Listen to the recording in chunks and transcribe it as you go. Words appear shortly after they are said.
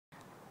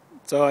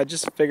So I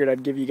just figured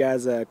I'd give you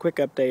guys a quick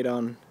update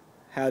on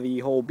how the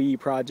whole bee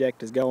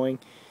project is going.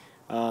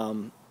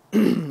 On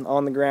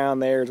the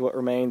ground there is what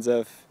remains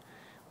of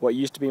what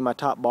used to be my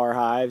top bar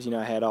hives.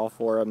 I had all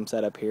four of them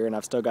set up here, and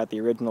I've still got the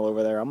original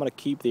over there. I'm going to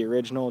keep the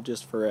original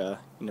just for a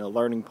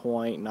learning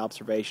point and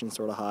observation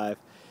sort of hive.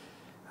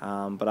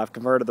 But I've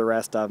converted the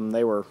rest of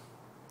them.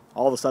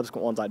 All the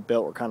subsequent ones I'd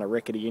built were kind of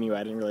rickety anyway.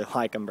 I didn't really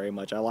like them very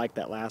much. I liked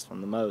that last one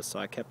the most, so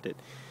I kept it,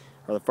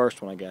 or the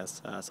first one I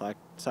guess. So I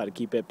decided to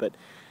keep it. But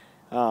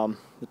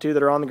the two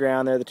that are on the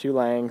ground there, the two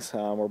Langs,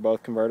 were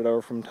both converted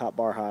over from top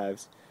bar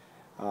hives.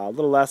 A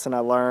little lesson I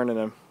learned,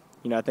 and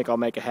I think I'll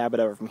make a habit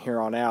of it from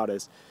here on out,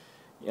 is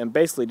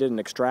basically did an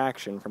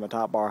extraction from a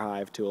top bar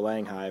hive to a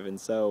Lang hive. And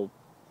so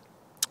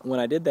when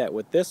I did that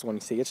with this one,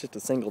 you see it's just a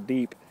single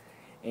deep,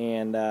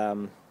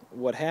 and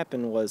what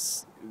happened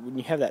was when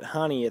you have that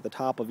honey at the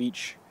top of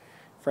each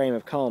frame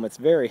of comb, it's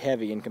very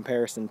heavy in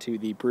comparison to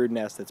the brood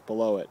nest that's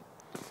below it.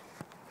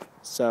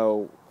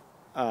 So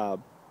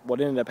what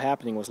ended up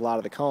happening was a lot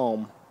of the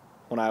comb,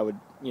 when I would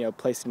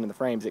place it into the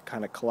frames, it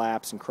kind of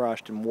collapsed and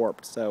crushed and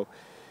warped. So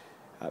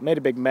it made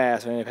a big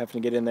mess. I ended up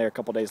having to get in there a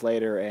couple days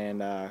later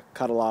and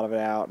cut a lot of it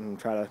out and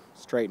try to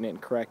straighten it and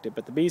correct it.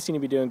 But the bees seem to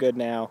be doing good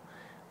now.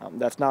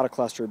 That's not a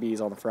cluster of bees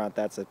on the front.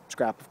 That's a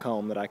scrap of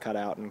comb that I cut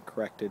out and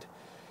corrected.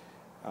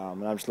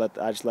 And I just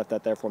left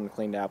that there for them to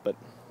clean out. But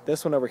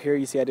this one over here,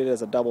 you see I did it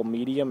as a double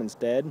medium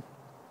instead.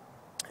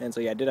 And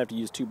so yeah, I did have to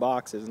use 2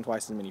 boxes and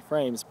twice as many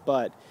frames,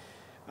 but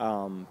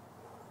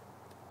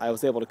I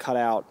was able to cut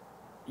out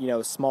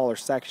smaller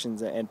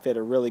sections and fit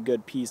a really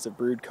good piece of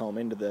brood comb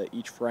into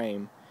each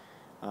frame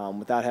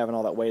without having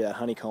all that weight of that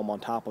honeycomb on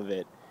top of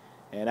it.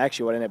 And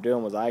actually what I ended up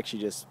doing was I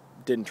actually just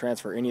didn't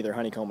transfer any of their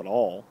honeycomb at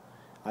all.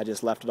 I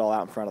just left it all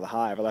out in front of the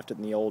hive. I left it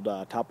in the old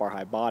top bar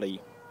hive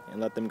body and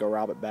let them go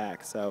rob it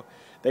back. So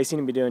they seem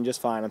to be doing just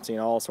fine. I'm seeing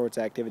all sorts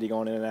of activity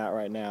going in and out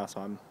right now,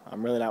 so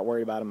I'm really not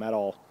worried about them at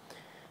all.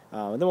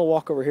 And then we'll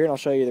walk over here and I'll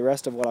show you the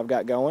rest of what I've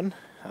got going.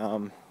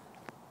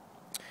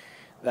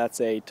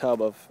 That's a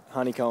tub of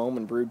honeycomb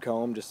and brood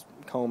comb, just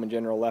comb in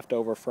general left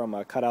over from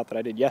a cutout that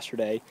I did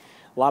yesterday.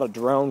 A lot of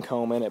drone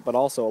comb in it, but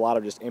also a lot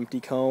of just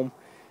empty comb.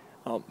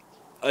 I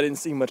didn't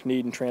see much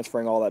need in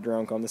transferring all that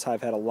drone comb. This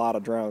hive had a lot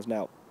of drones.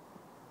 Now,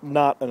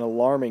 not an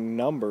alarming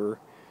number.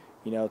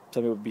 Some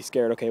people would be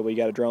scared, okay, well you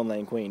got a drone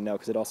laying queen. No,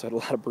 because it also had a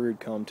lot of brood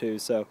comb too.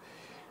 So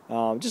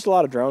just a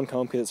lot of drone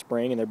comb because it's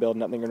spring and they're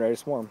building up and they're ready to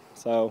swarm.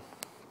 So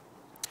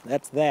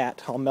that's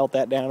that. I'll melt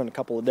that down in a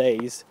couple of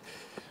days.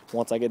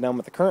 Once I get done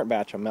with the current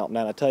batch I'm melting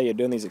down. I tell you,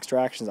 doing these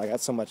extractions, I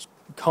got so much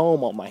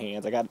comb on my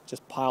hands. I got it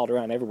just piled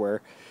around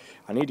everywhere.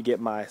 I need to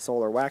get my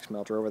solar wax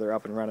melter over there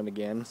up and running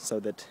again so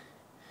that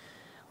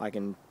I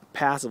can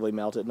passively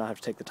melt it and not have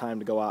to take the time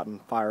to go out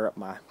and fire up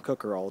my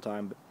cooker all the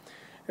time. But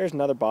there's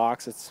another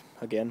box. It's,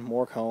 again,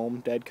 more comb,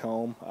 dead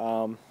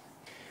comb.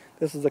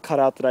 This is a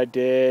cutout that I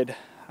did.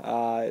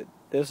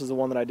 This is the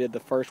one that I did the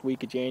first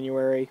week of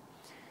January.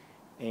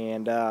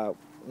 And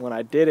when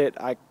I did it,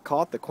 I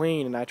caught the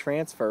queen and I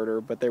transferred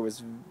her, but there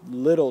was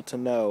little to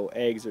no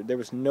eggs. There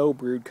was no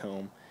brood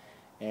comb.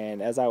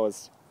 And as I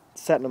was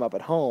setting them up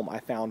at home, I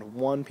found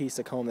one piece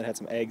of comb that had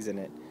some eggs in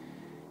it,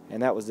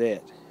 and that was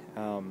it.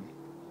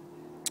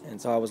 And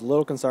so I was a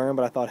little concerned,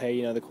 but I thought,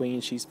 hey, the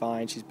queen, she's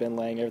fine, she's been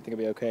laying, everything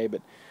will be okay.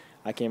 But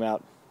I came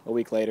out a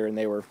week later and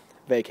they were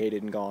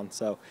vacated and gone.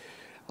 So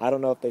I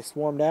don't know if they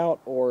swarmed out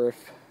or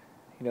if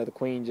the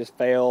queen just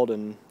failed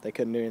and they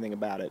couldn't do anything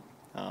about it.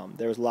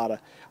 There was a lot of,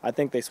 I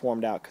think they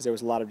swarmed out because there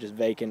was a lot of just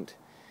vacant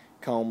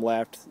comb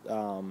left.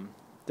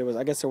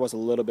 I guess there was a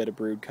little bit of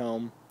brood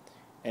comb,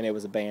 and it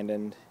was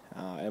abandoned.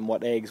 And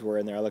what eggs were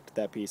in there, I looked at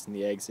that piece, and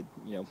the eggs had,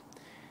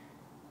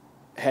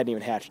 hadn't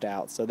even hatched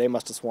out. So they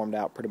must have swarmed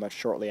out pretty much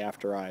shortly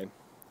after I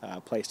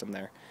placed them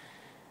there.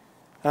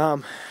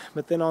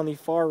 But then on the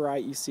far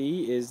right, you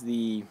see is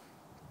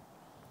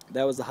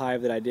that was the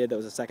hive that I did. That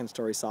was a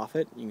 2nd-story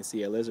soffit. You can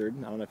see a lizard.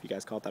 I don't know if you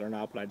guys caught that or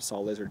not, but I just saw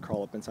a lizard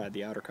crawl up inside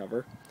the outer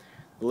cover.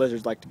 The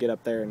lizards like to get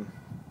up there and,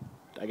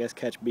 I guess,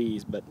 catch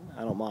bees, but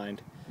I don't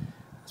mind.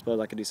 I suppose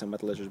I could do something about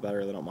the lizards, but I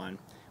really don't mind.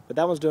 But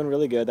that one's doing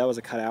really good. That was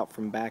a cutout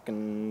from back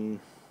in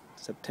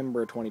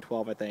September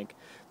 2012, I think.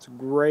 It's a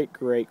great,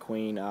 great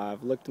queen.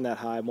 I've looked in that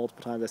hive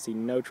multiple times. I see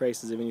no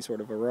traces of any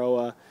sort of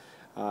varroa.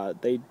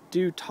 They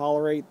do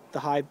tolerate the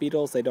hive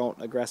beetles. They don't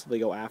aggressively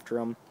go after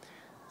them.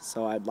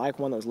 So I'd like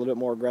one that was a little bit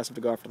more aggressive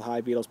to go after the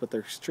hive beetles, but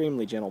they're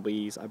extremely gentle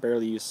bees. I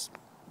barely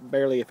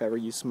if ever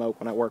use smoke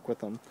when I work with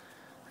them.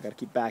 I got to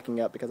keep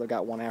backing up because I've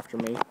got one after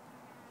me.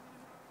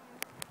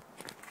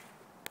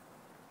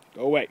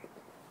 Go away.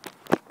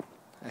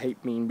 I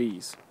hate mean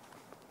bees.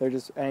 They're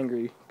just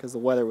angry because the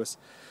weather was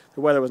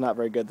not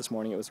very good this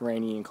morning. It was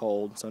rainy and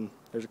cold, so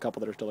there's a couple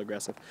that are still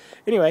aggressive.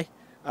 Anyway,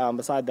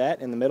 beside that,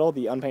 in the middle,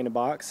 the unpainted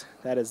box,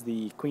 that is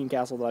the queen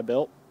castle that I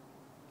built.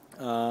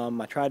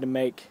 I tried to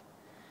make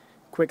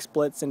quick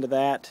splits into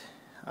that,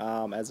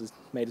 as I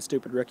made a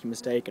stupid rookie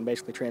mistake and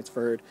basically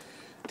transferred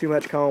too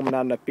much comb and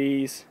not enough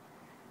bees,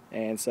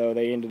 and so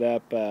they ended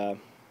up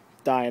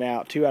dying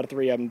out. 2 out of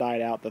 3 of them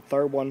died out. The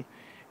third one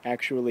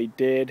actually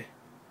did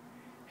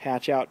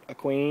hatch out a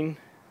queen,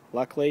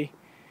 luckily,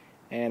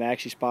 and I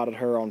actually spotted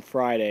her on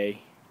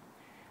Friday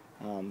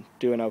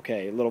doing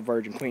okay. A little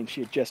virgin queen.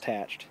 She had just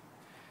hatched.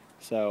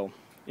 So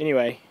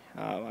anyway,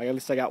 at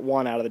least I got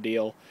one out of the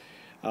deal.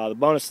 The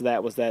bonus to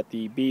that was that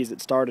the bees that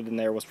started in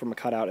there was from a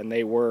cutout, and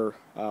they were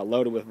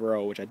loaded with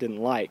varroa, which I didn't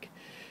like.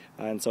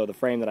 And so the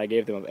frame that I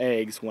gave them of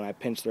eggs, when I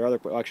pinched their other,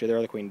 actually their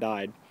other queen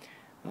died,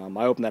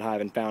 I opened that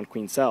hive and found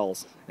queen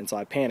cells, and so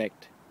I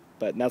panicked.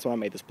 But that's when I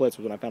made the splits,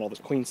 was when I found all those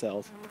queen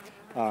cells.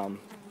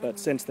 But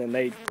since then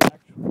they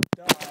actually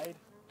died.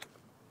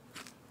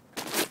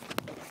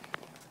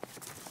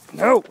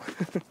 No!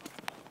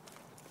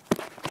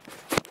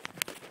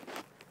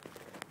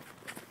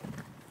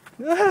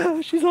 Ah,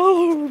 she's all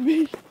over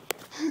me.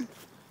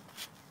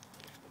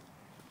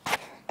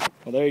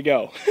 Well, there you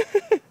go.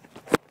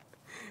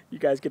 You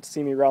guys get to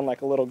see me run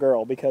like a little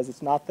girl, because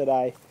it's not that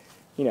I,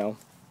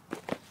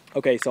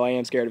 okay, so I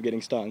am scared of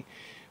getting stung,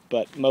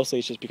 but mostly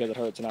it's just because it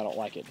hurts and I don't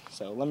like it.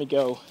 So let me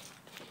go,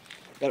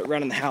 got to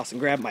run in the house and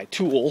grab my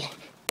tool,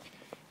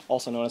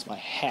 also known as my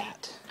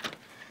hat.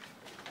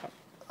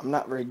 I'm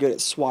not very good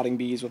at swatting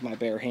bees with my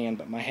bare hand,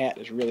 but my hat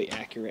is really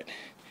accurate.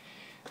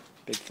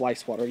 Big fly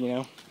swatter,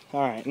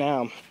 Alright,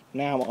 now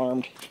I'm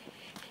armed.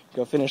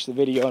 Go finish the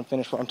video and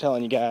finish what I'm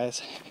telling you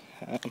guys.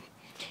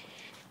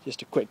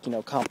 Just a quick,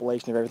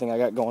 compilation of everything I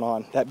got going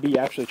on. That bee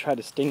actually tried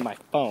to sting my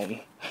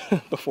phone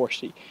before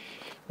she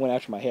went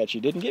after my head.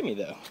 She didn't get me,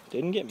 though.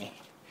 Didn't get me.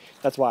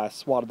 That's why I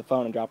swatted the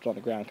phone and dropped it on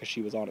the ground, because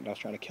she was on it and I was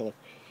trying to kill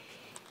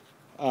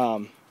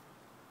her.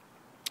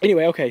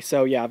 Anyway, okay,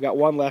 so yeah, I've got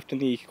one left in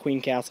the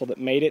queen castle that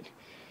made it.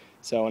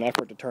 So an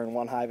effort to turn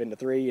one hive into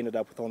 3, ended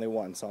up with only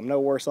 1. So I'm no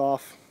worse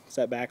off,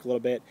 set back a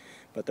little bit,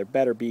 but they're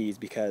better bees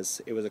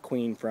because it was a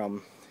queen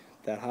from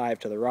that hive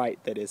to the right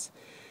that is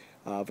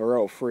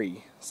varroa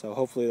free. So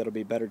hopefully that'll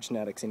be better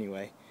genetics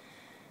anyway.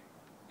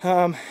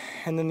 And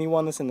then the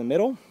one that's in the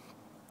middle,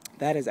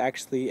 that is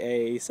actually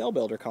a cell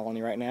builder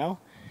colony right now.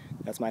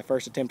 That's my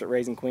first attempt at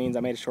raising queens. I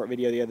made a short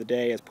video the other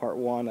day as part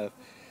 1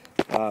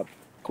 of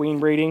queen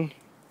breeding.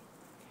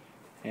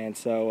 And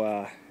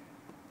so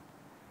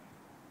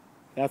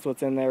that's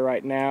what's in there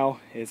right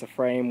now, is a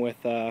frame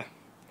with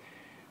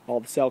all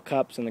the cell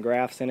cups and the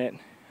grafts in it.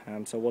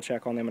 So we'll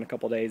check on them in a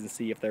couple days and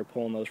see if they're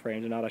pulling those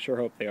frames or not. I sure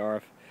hope they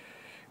are.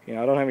 I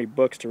don't have any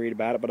books to read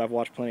about it, but I've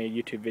watched plenty of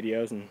YouTube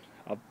videos, and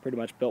I've pretty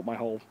much built my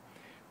whole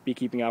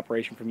beekeeping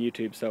operation from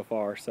YouTube so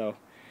far. So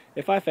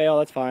if I fail,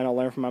 that's fine. I'll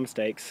learn from my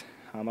mistakes.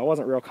 I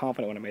wasn't real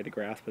confident when I made the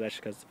grafts, but that's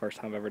just because it's the first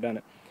time I've ever done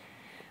it.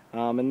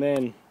 And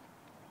then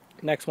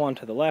next one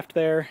to the left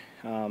there,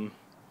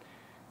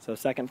 so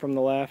second from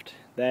the left,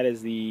 that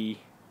is the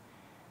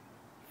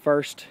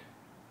first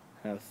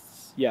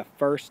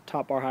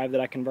top bar hive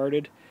that I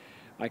converted.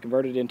 I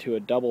converted it into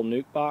a double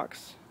nuke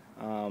box,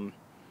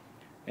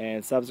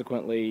 and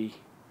subsequently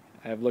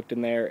I've looked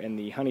in there, and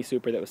the honey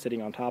super that was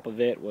sitting on top of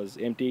it was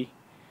empty,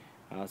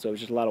 so it was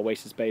just a lot of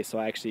wasted space. So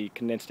I actually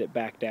condensed it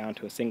back down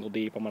to a single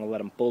deep. I'm going to let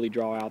them fully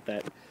draw out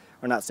that,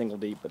 or not single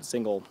deep, but a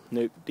single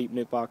deep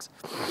nuke box.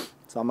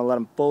 So I'm going to let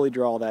them fully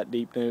draw that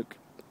deep nuke,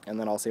 and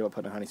then I'll see about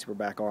putting a honey super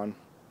back on.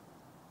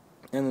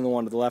 And then the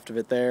one to the left of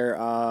it there,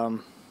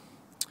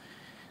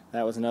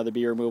 that was another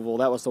bee removal.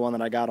 That was the one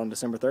that I got on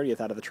December 30th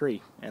out of the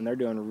tree, and they're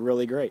doing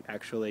really great,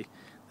 actually.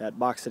 That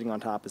box sitting on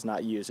top is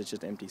not used, it's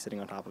just empty sitting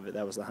on top of it.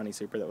 That was the honey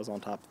super that was on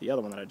top of the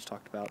other one that I just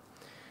talked about.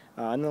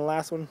 And then the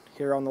last one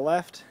here on the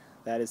left,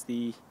 that is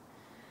the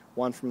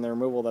one from the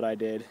removal that I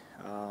did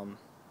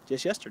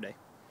just yesterday.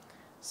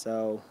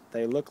 So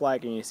they look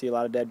like, and you see a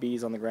lot of dead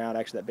bees on the ground.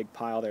 Actually, that big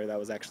pile there, that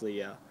was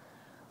actually a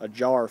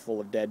jar full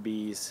of dead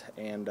bees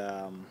and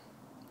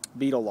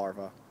beetle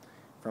larvae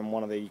from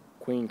one of the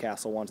queen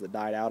castle ones that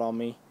died out on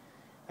me.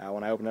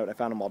 When I opened it, I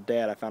found them all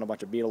dead. I found a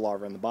bunch of beetle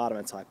larvae in the bottom,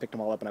 and so I picked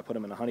them all up and I put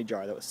them in a honey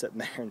jar that was sitting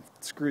there and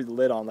screwed the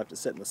lid on, left it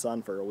sit in the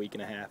sun for a week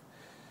and a half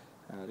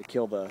to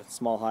kill the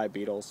small hive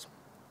beetles,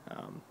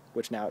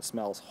 which now it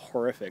smells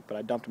horrific, but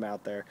I dumped them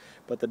out there.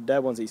 But the dead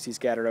ones that you see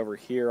scattered over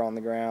here on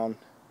the ground,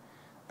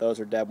 those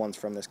are dead ones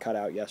from this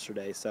cutout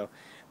yesterday. So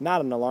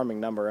not an alarming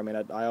number. I mean,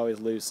 I always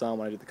lose some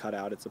when I do the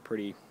cutout. It's a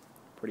pretty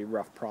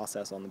rough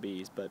process on the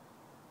bees, but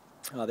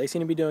they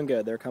seem to be doing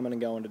good. They're coming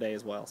and going today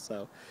as well.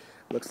 So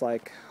looks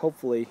like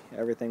hopefully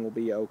everything will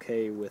be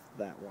okay with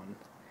that one.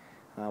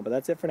 But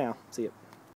that's it for now. See you.